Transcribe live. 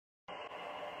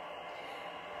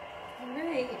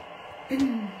Alright,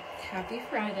 happy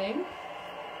Friday.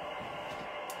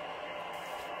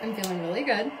 I'm feeling really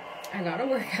good. I got a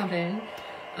workout in.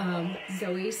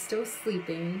 Zoe's still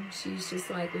sleeping. She's just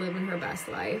like living her best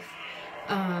life.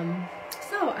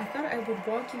 So I thought I would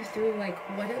walk you through like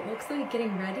what it looks like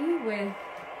getting ready with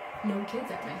no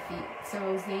kids at my feet.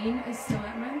 So Zane is still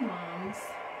at my mom's,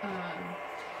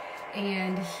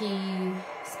 and he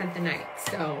spent the night.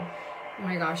 So, oh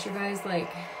my gosh, you guys, like,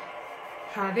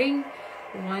 having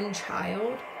one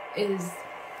child is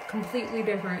completely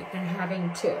different than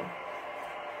having two.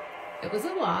 It was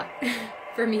a lot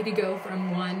for me to go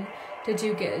from 1 to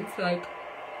 2 kids. Like,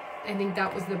 I think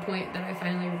that was the point that I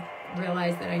finally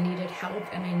realized that I needed help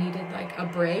and I needed like a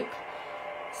break.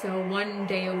 So 1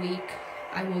 day a week,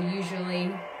 I will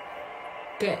usually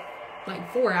get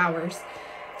like 4 hours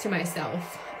to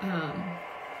myself,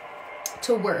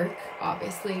 to work,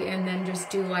 obviously, and then just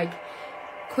do like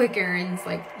quick errands,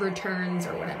 like returns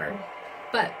or whatever.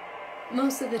 But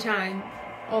most of the time,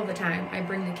 all the time, I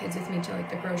bring the kids with me to like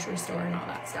the grocery store and all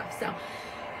that stuff. So,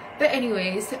 but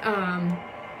anyways, I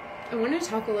want to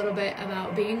talk a little bit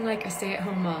about being like a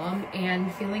stay-at-home mom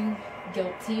and feeling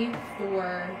guilty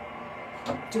for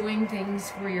doing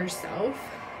things for yourself,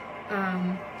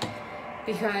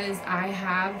 because I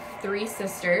have 3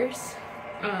 sisters,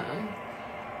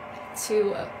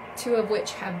 two of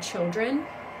which have children.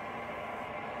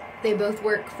 They both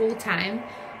work full-time.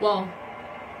 Well,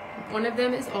 one of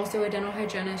them is also a dental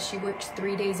hygienist. She works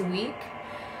 3 days a week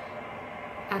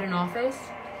at an office.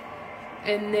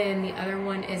 And then the other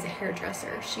one is a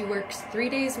hairdresser. She works 3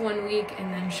 days one week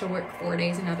and then she'll work 4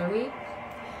 days another week.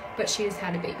 But she has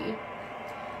had a baby.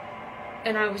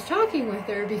 And I was talking with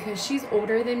her because she's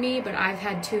older than me, but I've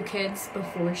had 2 kids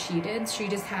before she did. She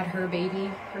just had her baby,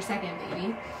 her second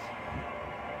baby.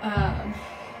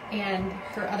 And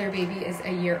her other baby is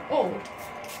a year old.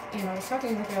 And I was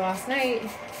talking with her last night,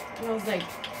 and I was like,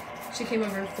 she came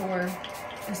over for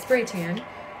a spray tan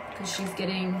because she's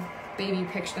getting baby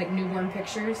pictures, like newborn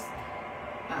pictures,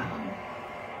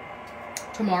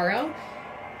 tomorrow.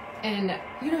 And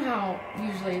you know how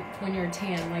usually when you're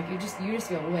tan, like you just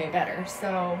feel way better.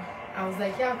 So I was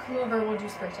like, yeah, come over, we'll do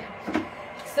spray tan.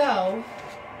 So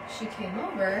she came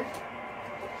over,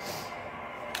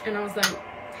 and I was like,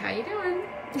 how you doing?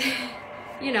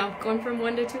 You know, going from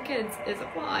 1 to 2 kids is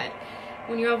a lot.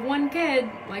 When you have 1 kid,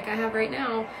 like I have right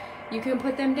now, you can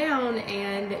put them down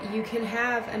and you can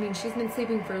have, I mean, she's been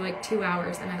sleeping for like 2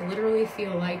 hours and I literally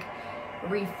feel like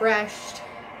refreshed.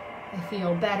 I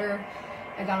feel better.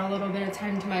 I got a little bit of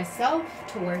time to myself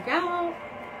to work out.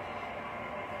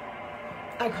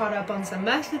 I caught up on some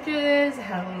messages, I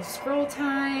had a little scroll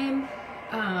time.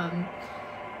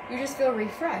 You just feel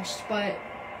refreshed. But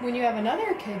when you have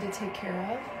another kid to take care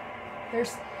of,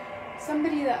 there's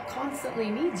somebody that constantly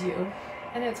needs you,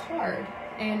 and it's hard.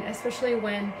 And especially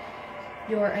when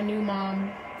you're a new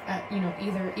mom, you know,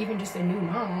 either even just a new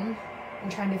mom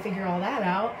and trying to figure all that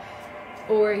out,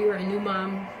 or you're a new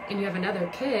mom and you have another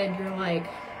kid, you're like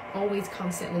always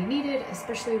constantly needed,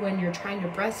 especially when you're trying to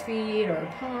breastfeed or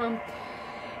pump,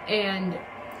 and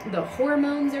the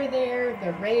hormones are there,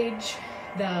 the rage,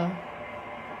 the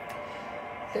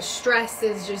stress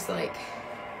is just like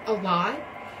a lot.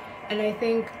 And I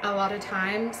think a lot of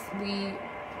times we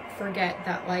forget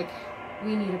that like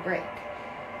we need a break.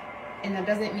 And that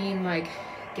doesn't mean like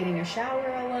getting a shower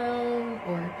alone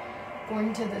or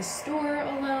going to the store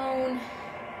alone,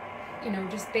 you know,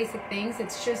 just basic things.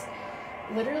 It's just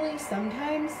literally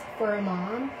sometimes for a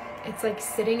mom, it's like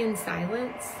sitting in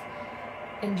silence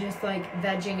and just like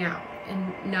vegging out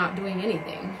and not doing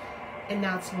anything. And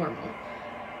that's normal.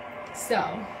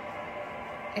 So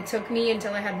it took me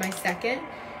until I had my second.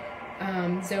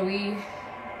 Zoe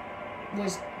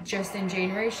was just in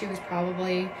January. She was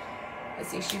probably, let's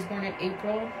see, she was born in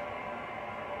April.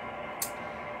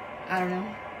 I don't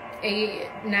know, 8,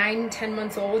 9, 10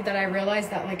 months old, that I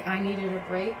realized that like I needed a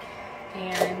break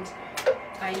and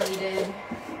I needed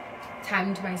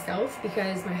time to myself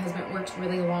because my husband works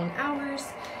really long hours.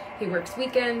 He works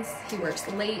weekends, he works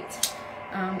late,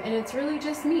 and it's really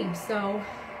just me. So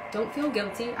don't feel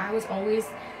guilty. I was always,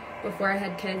 before I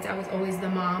had kids, I was always the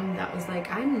mom that was like,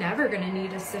 I'm never gonna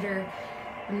need a sitter.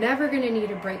 I'm never gonna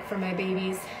need a break from my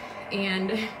babies.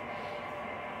 And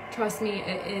trust me,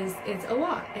 it's a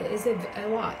lot. It is a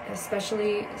lot,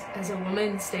 especially as a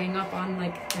woman staying up on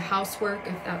like the housework,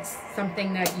 if that's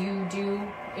something that you do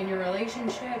in your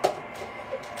relationship,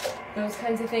 those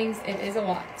kinds of things. It is a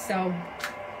lot. So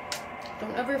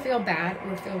don't ever feel bad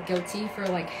or feel guilty for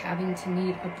like having to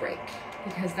need a break,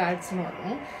 because that's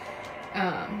normal.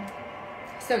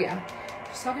 So yeah,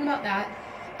 just talking about that.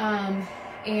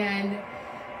 And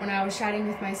when I was chatting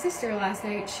with my sister last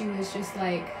night, she was just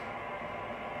like,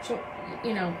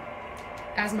 you know,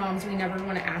 as moms, we never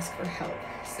want to ask for help.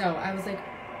 So I was like,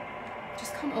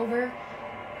 just come over,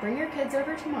 bring your kids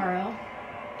over tomorrow,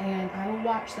 and I will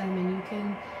watch them, and you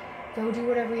can go do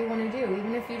whatever you want to do,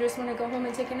 even if you just want to go home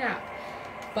and take a nap.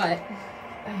 But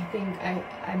I think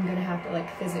I'm going to have to, like,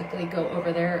 physically go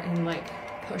over there and, like,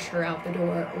 push her out the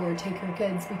door or take her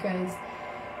kids, because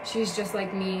she's just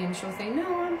like me, and she'll say,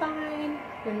 no, I'm fine,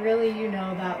 when really, you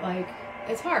know that, like,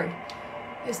 it's hard,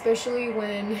 especially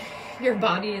when your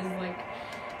body is, like,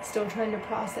 still trying to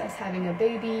process having a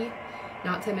baby,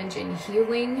 not to mention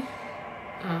healing.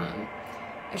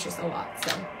 It's just a lot.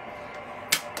 So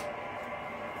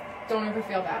don't ever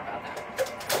feel bad about that.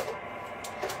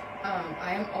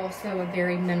 I am also a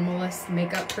very minimalist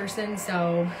makeup person,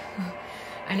 so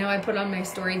I know I put on my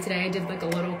story today, I did like a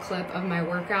little clip of my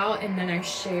workout, and then I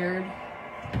shared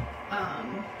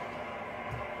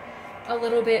a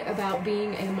little bit about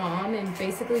being a mom and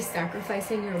basically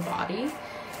sacrificing your body,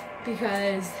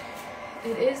 because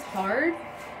it is hard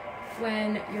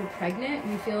when you're pregnant.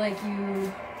 You feel like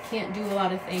you can't do a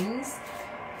lot of things.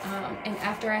 And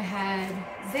after I had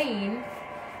Zane,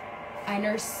 I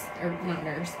nursed, or not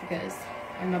nursed because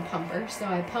I'm a pumper, so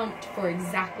I pumped for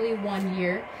exactly 1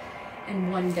 year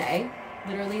and 1 day.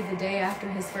 Literally the day after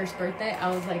his first birthday, I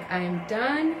was like, I am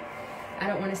done. I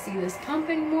don't want to see this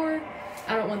pump anymore.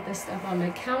 I don't want this stuff on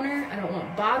my counter. I don't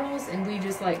want bottles. And we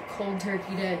just like cold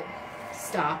turkeyed it,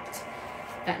 stopped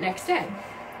that next day.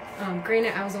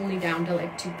 Granted, I was only down to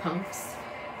like 2 pumps.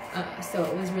 So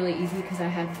it was really easy because I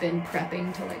had been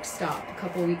prepping to like stop a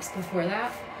couple weeks before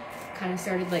that. Kind of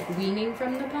started like weaning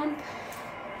from the pump.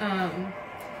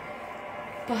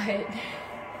 But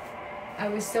I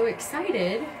was so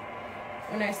excited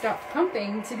when I stopped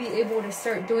pumping to be able to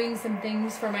start doing some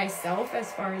things for myself,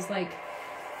 as far as like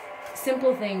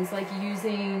simple things like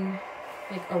using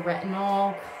like a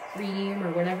retinol cream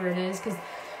or whatever it is, because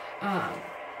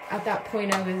at that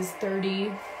point I was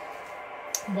 31,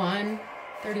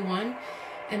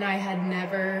 and I had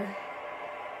never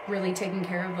really taken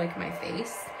care of like my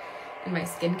face and my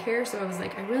skincare. So I was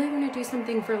like, I really want to do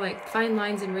something for like fine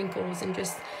lines and wrinkles and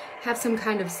just have some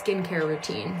kind of skincare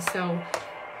routine. So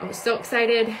I was so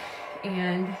excited,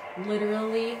 and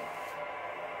literally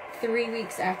 3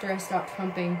 weeks after I stopped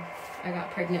pumping, I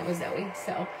got pregnant with Zoe.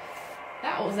 So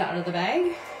that was out of the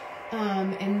bag.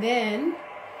 And then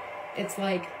it's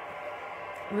like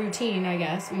routine, I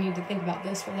guess. We need to think about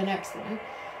this for the next one.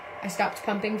 I stopped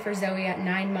pumping for Zoe at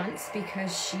 9 months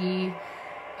because she,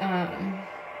 I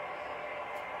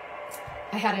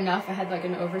had enough. I had like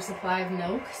an oversupply of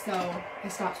milk. So I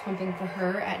stopped pumping for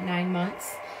her at 9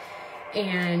 months.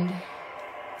 And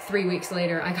 3 weeks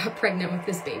later, I got pregnant with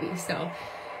this baby. So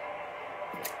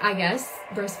I guess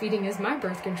breastfeeding is my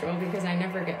birth control, because I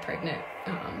never get pregnant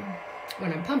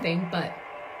when I'm pumping, but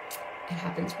it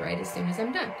happens right as soon as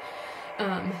I'm done.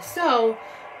 So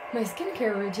my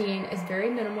skincare routine is very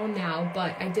minimal now,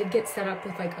 but I did get set up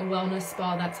with like a wellness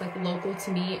spa that's like local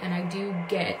to me, and I do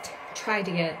try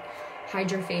to get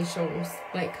hydrofacials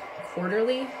like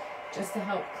quarterly, just to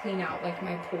help clean out like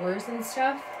my pores and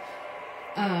stuff.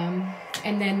 And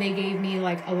then they gave me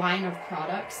like a line of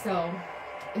products, so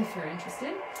if you're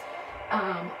interested,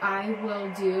 I will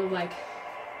do like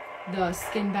the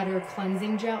Skin Better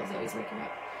cleansing gel. Zoe's waking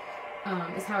up.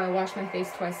 Is how I wash my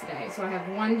face twice a day. So I have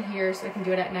one here so I can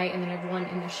do it at night, and then I have one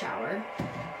in the shower.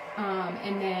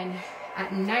 And then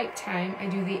at nighttime, I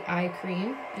do the eye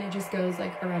cream, and it just goes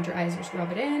like around your eyes, just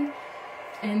rub it in.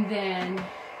 And then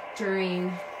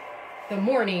during the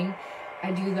morning,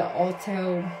 I do the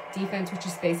Alto Defense, which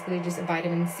is basically just a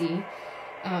vitamin C.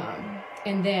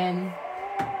 And then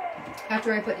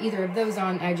after I put either of those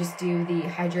on, I just do the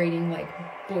hydrating, like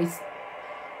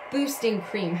boosting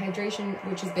cream, hydration,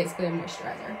 which is basically a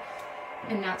moisturizer.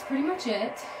 And that's pretty much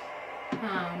it.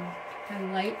 I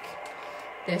like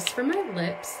this for my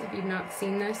lips. If you've not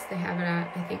seen this, they have it at,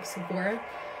 I think, Sephora.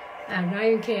 I'm not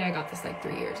even kidding, I got this like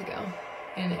 3 years ago,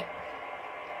 and it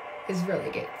is really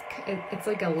good. It's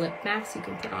like a lip mask you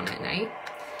can put on at night.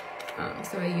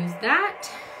 So I use that.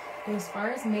 And as far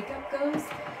as makeup goes,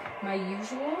 my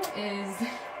usual is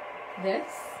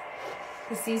this,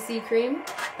 the CC cream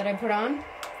that I put on.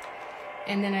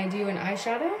 And then I do an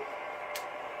eyeshadow.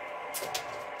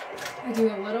 I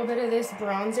do a little bit of this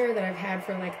bronzer that I've had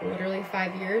for like literally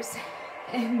 5 years.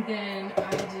 And then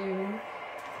I do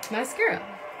mascara.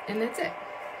 And that's it.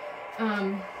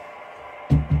 And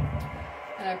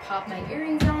I pop my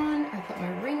earrings on. I put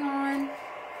my ring on.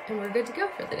 And we're good to go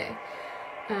for the day.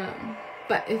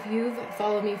 But if you've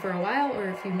followed me for a while, or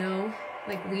if you know,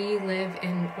 like, we live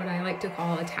in what I like to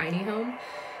call a tiny home.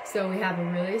 So we have a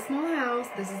really small house.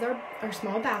 This is our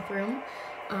small bathroom.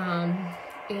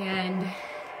 And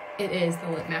it is, the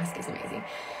lip mask is amazing.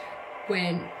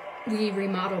 When we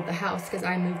remodeled the house, because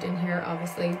I moved in here,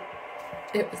 obviously,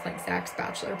 it was like Zach's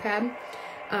bachelor pad.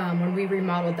 When we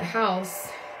remodeled the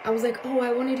house, I was like, oh,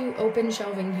 I want to do open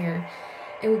shelving here.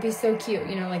 It would be so cute,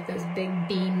 you know, like those big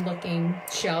beam looking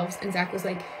shelves. And Zach was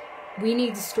like, we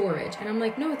need storage. And I'm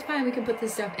like, no, it's fine. We can put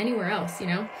this stuff anywhere else, you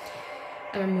know?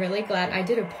 And I'm really glad. I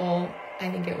did a poll, I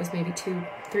think it was maybe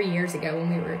 2-3 years ago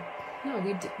when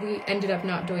we ended up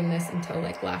not doing this until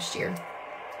like last year.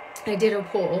 I did a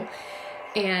poll,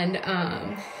 and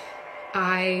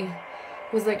I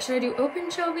was like, should I do open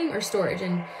shelving or storage?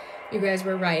 And you guys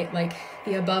were right, like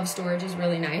the above storage is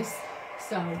really nice.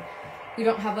 So we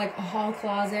don't have like a hall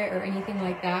closet or anything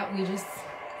like that. We just,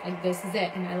 like, this is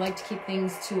it. And I like to keep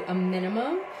things to a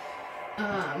minimum.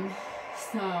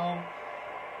 So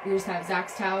we just have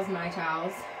Zach's towels, my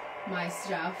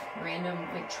stuff, random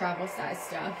like travel size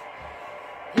stuff.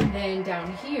 And then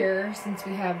down here, since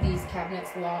we have these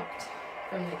cabinets locked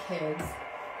from the kids,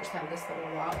 just have this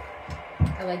little lock.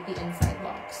 I like the inside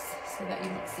locks so that you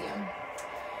don't see them.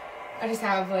 I just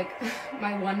have like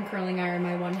my one curling iron,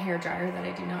 my one hair dryer that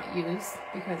I do not use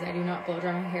because I do not blow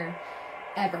dry my hair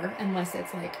ever unless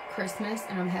it's like Christmas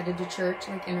and I'm headed to church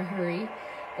like in a hurry,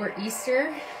 or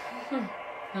Easter.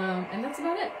 And that's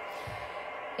about it.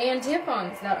 And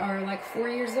tampons that are like 4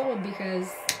 years old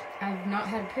because I've not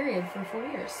had a period for 4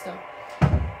 years. So,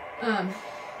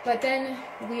 but then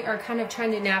we are kind of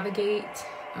trying to navigate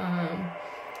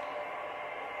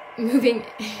moving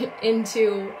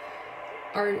into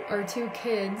our 2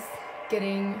 kids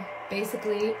getting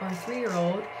basically our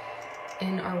 3-year-old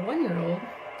and our 1-year-old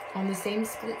on the same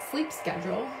sleep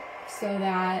schedule so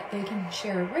that they can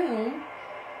share a room,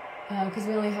 because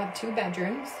we only have 2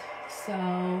 bedrooms.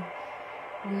 So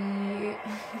we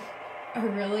are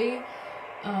really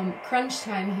crunch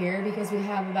time here because we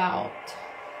have about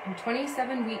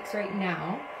 27 weeks right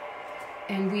now,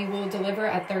 and we will deliver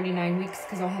at 39 weeks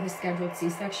because I'll have a scheduled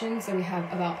C-section. So we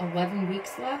have about 11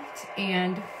 weeks left.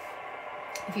 And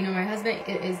if you know my husband,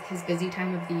 it is his busy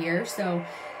time of the year. So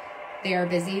they are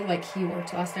busy. Like, he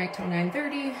worked last night till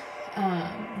 9:30.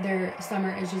 Their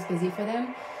summer is just busy for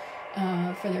them,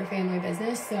 for their family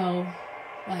business. So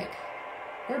like,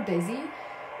 we're busy,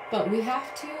 but we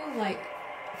have to like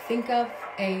think of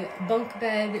a bunk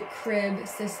bed crib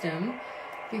system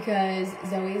because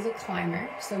Zoe is a climber,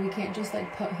 so we can't just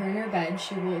like put her in her bed.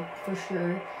 She will for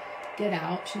sure get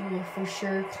out. She will for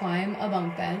sure climb a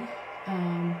bunk bed.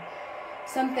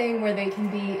 Something where they can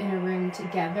be in a room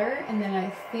together. And then I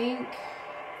think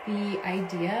the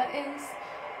idea is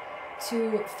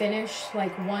to finish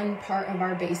like one part of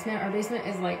our basement. Our basement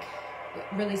is like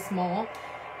really small.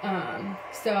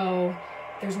 So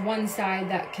there's one side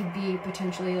that could be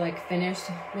potentially like finished,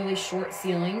 really short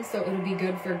ceilings. So it'll be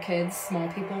good for kids, small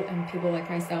people, and people like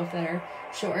myself that are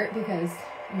short because,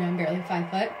 you know, I'm barely 5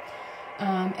 foot.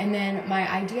 And then my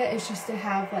idea is just to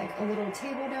have like a little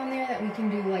table down there that we can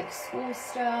do like school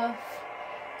stuff,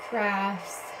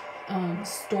 crafts,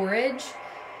 storage,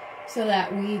 so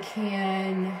that we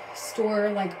can store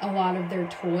like a lot of their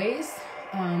toys.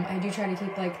 I do try to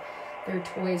keep like their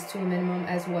toys to a minimum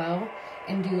as well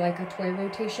and do like a toy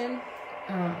rotation.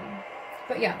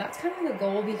 But yeah, that's kind of the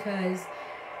goal because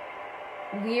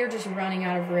we are just running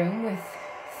out of room with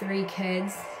 3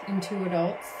 kids and 2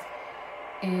 adults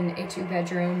in a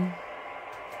 2-bedroom.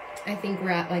 I think we're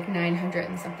at like 900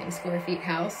 and something square feet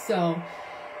house, so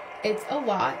it's a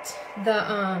lot.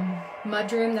 The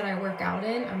mudroom that I work out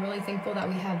in, I'm really thankful that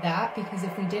we have that, because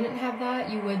if we didn't have that,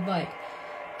 you would like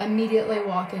immediately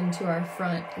walk into our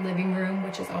front living room,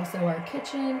 which is also our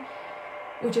kitchen,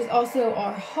 which is also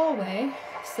our hallway.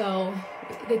 So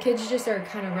the kids just are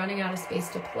kind of running out of space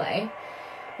to play.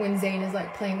 When Zane is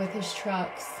like playing with his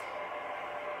trucks,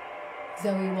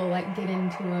 Zoe will like get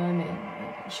into him, and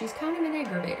she's kind of an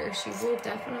aggravator. She will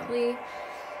definitely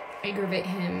aggravate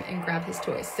him and grab his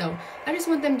toys. So I just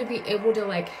want them to be able to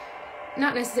like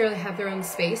not necessarily have their own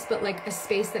space, but like a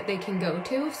space that they can go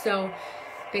to. So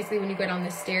basically when you go down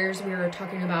the stairs, we were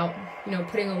talking about, you know,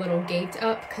 putting a little gate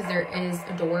up because there is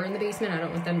a door in the basement. I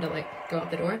don't want them to like go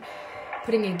out the door.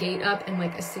 Putting a gate up and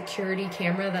like a security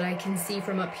camera that I can see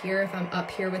from up here if I'm up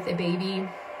here with a baby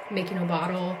making a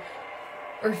bottle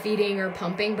or feeding or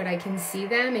pumping, but I can see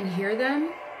them and hear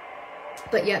them.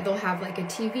 But yet they'll have like a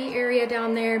TV area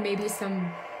down there, maybe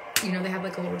some, you know, they have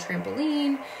like a little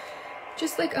trampoline,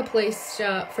 just like a place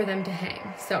for them to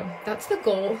hang. So that's the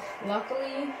goal.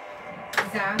 Luckily,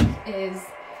 Zach is,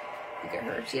 look at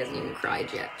her, she hasn't even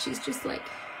cried yet. She's just like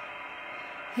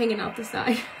hanging out the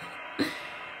side.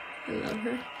 I love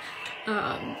her.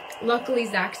 Luckily,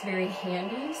 Zach's very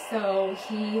handy, so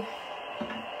he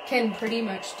can pretty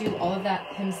much do all of that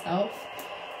himself.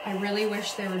 I really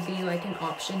wish there would be like an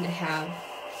option to have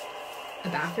a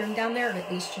bathroom down there, or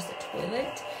at least just a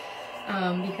toilet,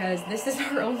 because this is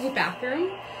our only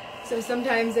bathroom. So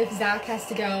sometimes if Zach has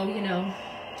to go, you know,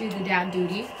 do the dad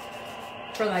duty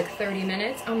for like 30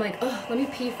 minutes, I'm like, oh, let me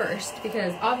pee first,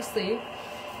 because obviously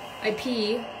I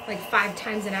pee like 5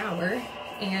 times an hour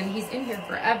and he's in here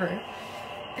forever.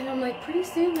 And I'm like, pretty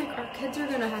soon, like, our kids are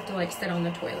gonna have to like sit on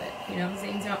the toilet. You know,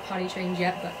 Zane's not potty trained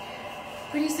yet, but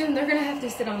pretty soon they're gonna have to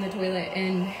sit on the toilet,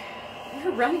 and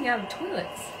we're running out of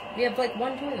toilets. We have like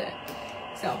 1 toilet.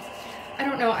 So I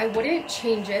don't know, I wouldn't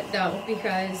change it though,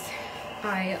 because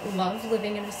I love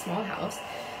living in a small house.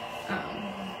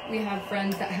 We have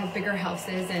friends that have bigger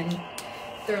houses, and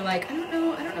they're like, I don't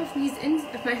know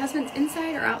if my husband's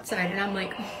inside or outside. And I'm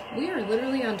like, we are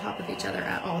literally on top of each other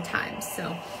at all times.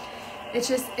 So it's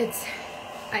just,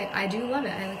 I do love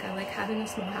it. I like having a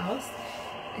small house.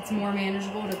 It's more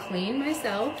manageable to clean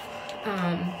myself,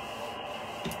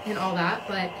 and all that,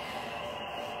 but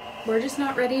we're just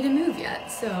not ready to move yet.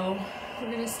 So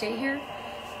we're gonna stay here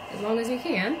as long as we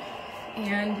can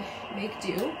and make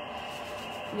do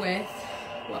with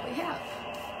what we have.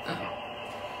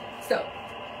 So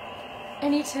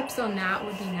any tips on that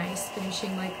would be nice,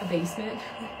 finishing like a basement.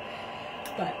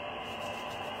 But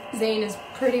Zane is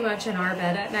pretty much in our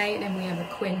bed at night, and we have a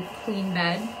queen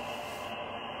bed.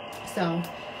 So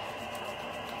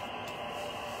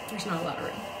there's not a lot of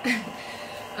room.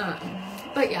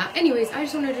 But yeah, anyways, I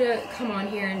just wanted to come on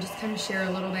here and just kind of share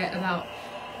a little bit about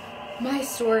my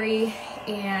story.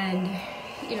 And,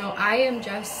 you know, I am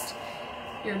just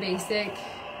your basic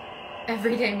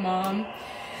everyday mom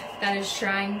that is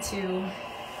trying to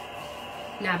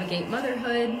navigate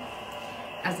motherhood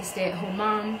as a stay-at-home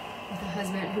mom with a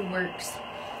husband who works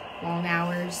long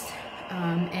hours,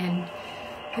 and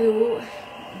who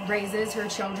raises her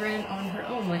children on her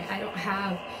own. Like, I don't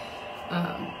have,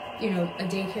 you know, a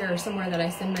daycare or somewhere that I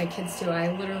send my kids to.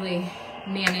 I literally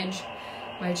manage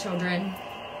my children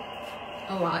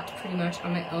a lot, pretty much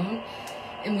on my own.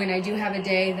 And when I do have a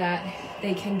day that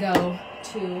they can go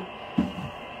to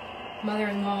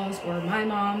mother-in-law's or my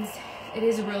mom's, it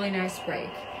is a really nice break.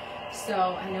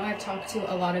 So I know I've talked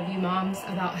to a lot of you moms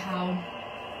about how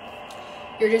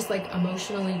you're just like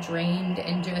emotionally drained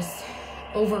and just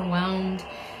overwhelmed,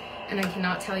 and I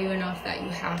cannot tell you enough that you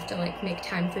have to like make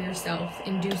time for yourself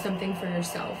and do something for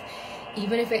yourself,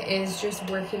 even if it is just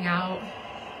working out,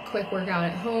 quick workout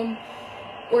at home,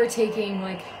 or taking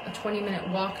like a 20-minute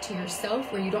walk to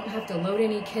yourself where you don't have to load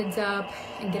any kids up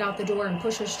and get out the door and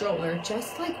push a stroller.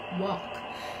 Just like walk.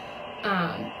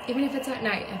 Even if it's at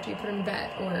night after you put them to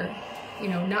bed, or, you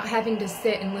know, not having to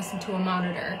sit and listen to a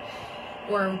monitor,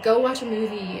 or go watch a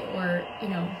movie, or, you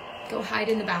know, go hide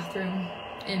in the bathroom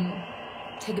and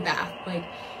take a bath. Like,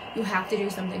 you have to do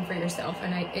something for yourself.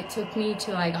 And it took me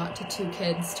till I got to 2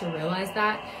 kids to realize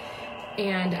that.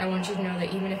 And I want you to know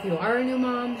that even if you are a new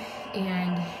mom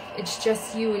and it's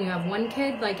just you and you have 1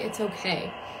 kid, like, it's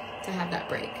okay to have that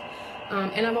break.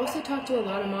 And I've also talked to a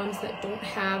lot of moms that don't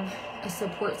have a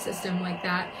support system like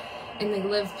that, and they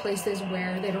live places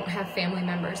where they don't have family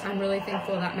members. I'm really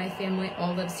thankful that my family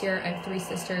all lives here. I have 3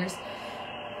 sisters.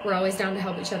 We're always down to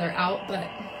help each other out, but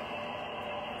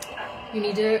you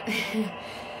need to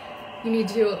you need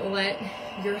to let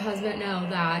your husband know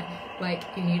that, like,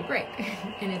 you need a break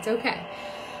and it's okay.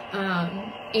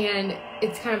 And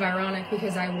it's kind of ironic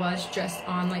because I was just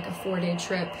on like a 4-day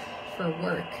trip for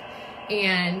work,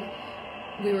 and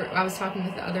I was talking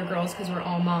with the other girls because we're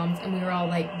all moms, and we were all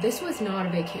like, this was not a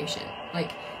vacation.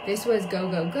 Like, this was go,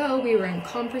 go, go. We were in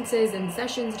conferences and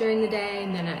sessions during the day,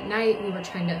 and then at night we were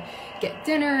trying to get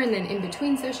dinner, and then in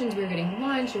between sessions we were getting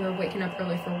lunch, we were waking up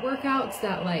early for workouts.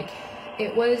 That, like,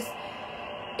 it was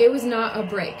not a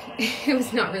break. It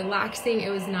was not relaxing.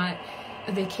 It was not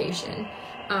a vacation.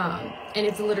 And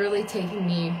it's literally taking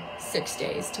me 6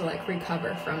 days to like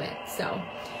recover from it. So,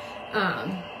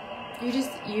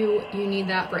 you need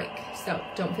that break, so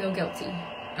don't feel guilty.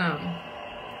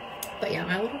 But yeah,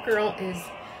 my little girl is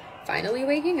finally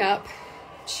waking up.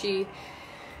 She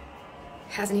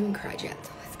hasn't even cried yet,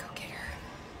 so let's go get her.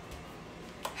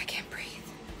 I can't breathe.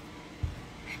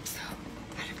 I'm so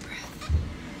out of breath.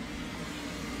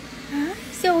 Hi,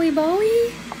 Zoe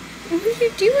Bowie. What are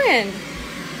you doing?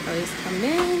 Always come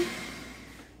in,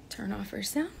 turn off her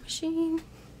sound machine,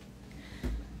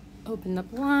 open the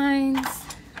blinds,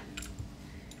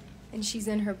 and she's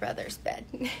in her brother's bed.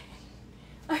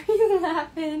 Are you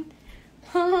laughing?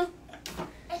 Huh?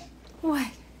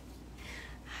 What?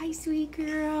 Hi, sweet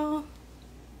girl.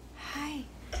 Hi.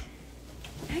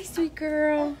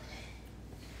 girl.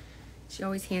 She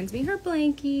always hands me her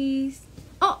blankies.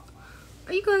 Oh,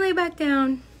 are you going to lay back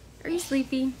down? Are you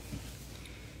sleepy?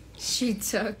 She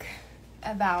took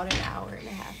about an hour and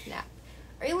a half nap.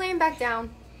 Are you laying back down?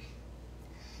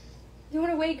 You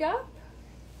want to wake up?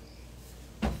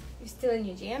 You're still in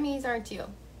your jammies, aren't you?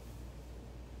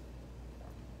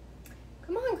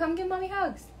 Come on, come give mommy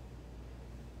hugs.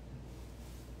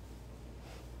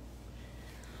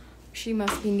 She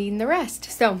must be needing the rest.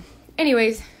 So,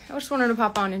 anyways, I just wanted to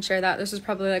pop on and share that. This is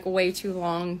probably like way too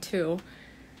long to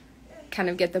kind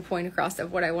of get the point across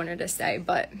of what I wanted to say,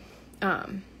 but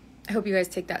I hope you guys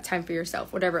take that time for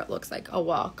yourself, whatever it looks like, a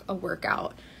walk, a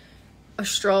workout, a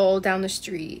stroll down the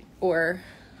street, or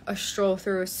a stroll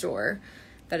through a store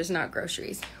that is not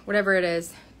groceries. Whatever it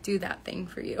is, do that thing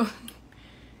for you.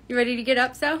 You ready to get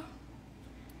up, so?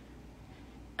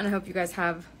 And I hope you guys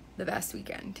have the best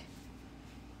weekend.